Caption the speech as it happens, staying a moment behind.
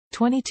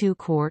22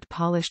 quart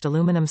polished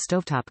aluminum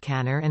stovetop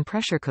canner and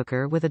pressure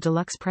cooker with a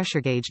deluxe pressure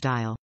gauge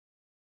dial.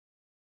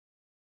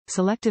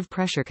 Selective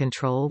pressure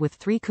control with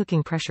 3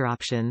 cooking pressure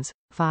options,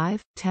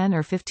 5, 10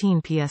 or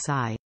 15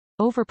 psi.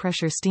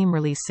 Overpressure steam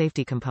release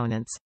safety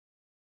components.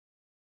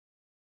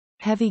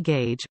 Heavy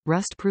gauge,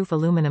 rust-proof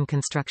aluminum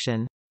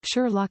construction.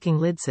 Sure locking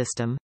lid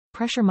system.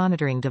 Pressure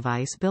monitoring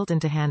device built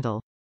into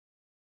handle.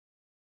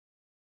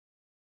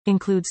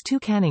 Includes 2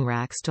 canning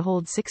racks to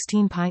hold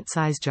 16 pint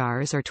size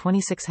jars or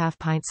 26 half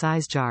pint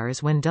size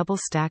jars when double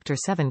stacked or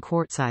 7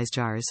 quart size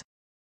jars.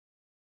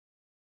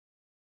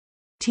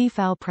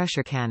 T-fal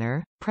pressure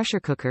canner, pressure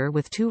cooker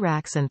with 2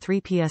 racks and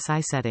 3 PSI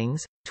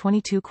settings,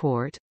 22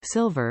 quart,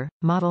 silver,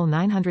 model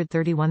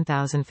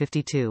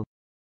 931052.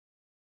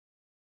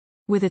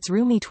 With its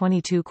roomy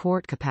 22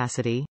 quart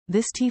capacity,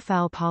 this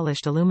T-fal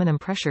polished aluminum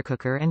pressure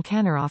cooker and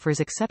canner offers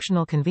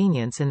exceptional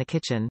convenience in the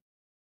kitchen.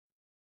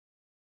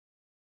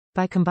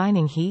 By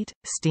combining heat,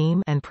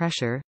 steam, and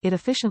pressure, it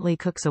efficiently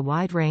cooks a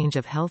wide range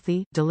of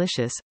healthy,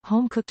 delicious,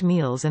 home-cooked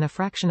meals in a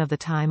fraction of the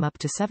time, up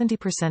to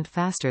 70%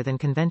 faster than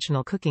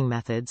conventional cooking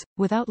methods,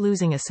 without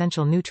losing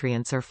essential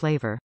nutrients or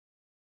flavor.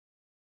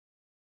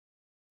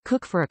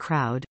 Cook for a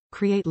crowd,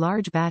 create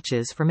large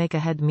batches for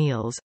make-ahead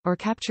meals, or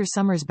capture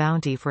summer's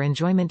bounty for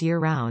enjoyment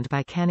year-round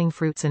by canning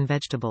fruits and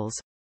vegetables.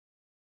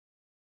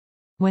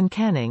 When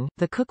canning,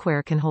 the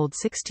cookware can hold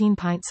 16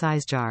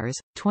 pint-size jars,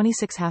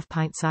 26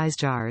 half-pint size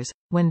jars,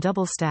 when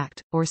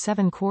double-stacked, or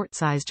 7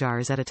 quart-size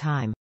jars at a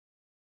time.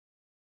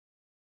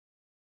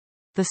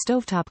 The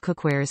stovetop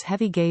cookware's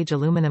heavy-gauge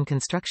aluminum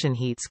construction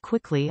heats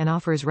quickly and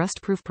offers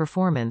rust-proof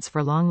performance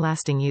for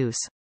long-lasting use.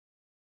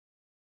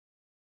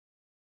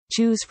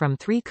 Choose from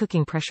 3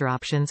 cooking pressure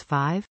options: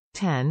 5,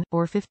 10,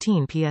 or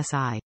 15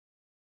 psi.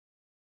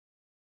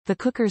 The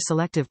cooker's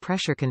selective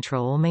pressure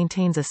control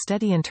maintains a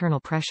steady internal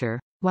pressure,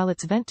 while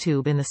its vent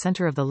tube in the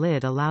center of the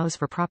lid allows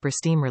for proper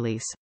steam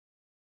release.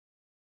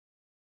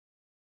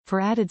 For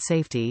added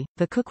safety,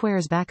 the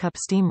cookware's backup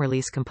steam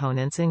release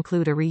components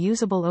include a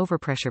reusable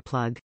overpressure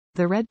plug.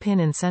 The red pin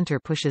in center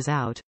pushes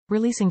out,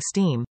 releasing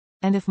steam,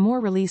 and if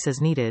more release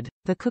is needed,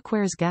 the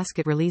cookware's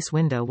gasket release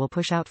window will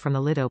push out from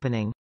the lid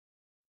opening.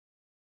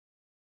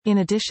 In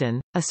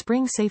addition, a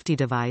spring safety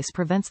device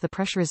prevents the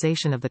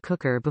pressurization of the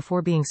cooker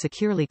before being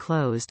securely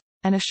closed,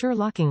 and a sure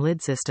locking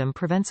lid system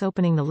prevents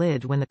opening the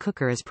lid when the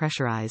cooker is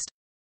pressurized.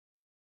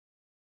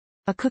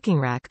 A cooking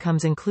rack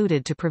comes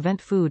included to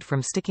prevent food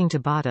from sticking to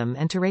bottom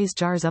and to raise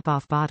jars up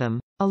off bottom,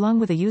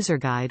 along with a user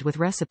guide with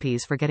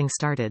recipes for getting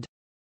started.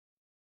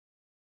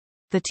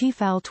 The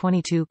T-fal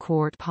 22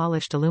 quart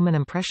polished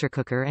aluminum pressure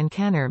cooker and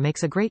canner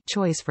makes a great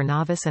choice for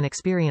novice and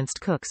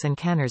experienced cooks and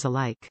canners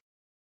alike.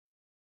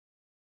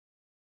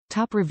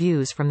 Top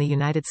reviews from the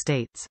United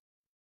States.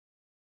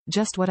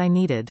 Just what I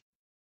needed.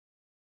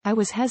 I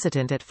was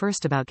hesitant at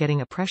first about getting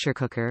a pressure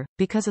cooker,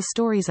 because of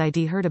stories I'd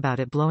heard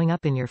about it blowing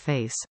up in your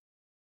face.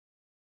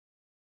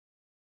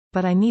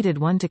 But I needed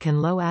one to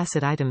can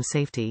low-acid items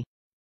safety.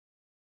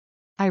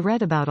 I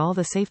read about all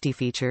the safety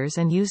features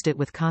and used it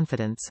with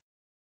confidence.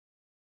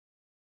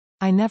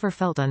 I never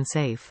felt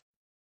unsafe.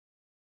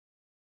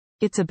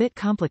 It's a bit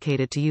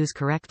complicated to use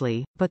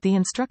correctly, but the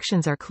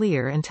instructions are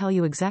clear and tell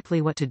you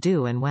exactly what to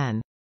do and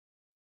when.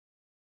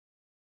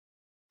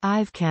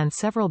 I've canned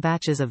several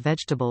batches of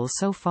vegetables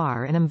so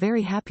far and am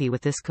very happy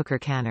with this cooker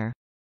canner.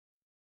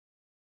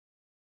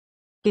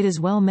 It is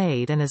well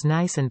made and is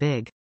nice and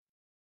big.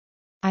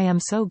 I am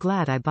so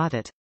glad I bought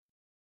it.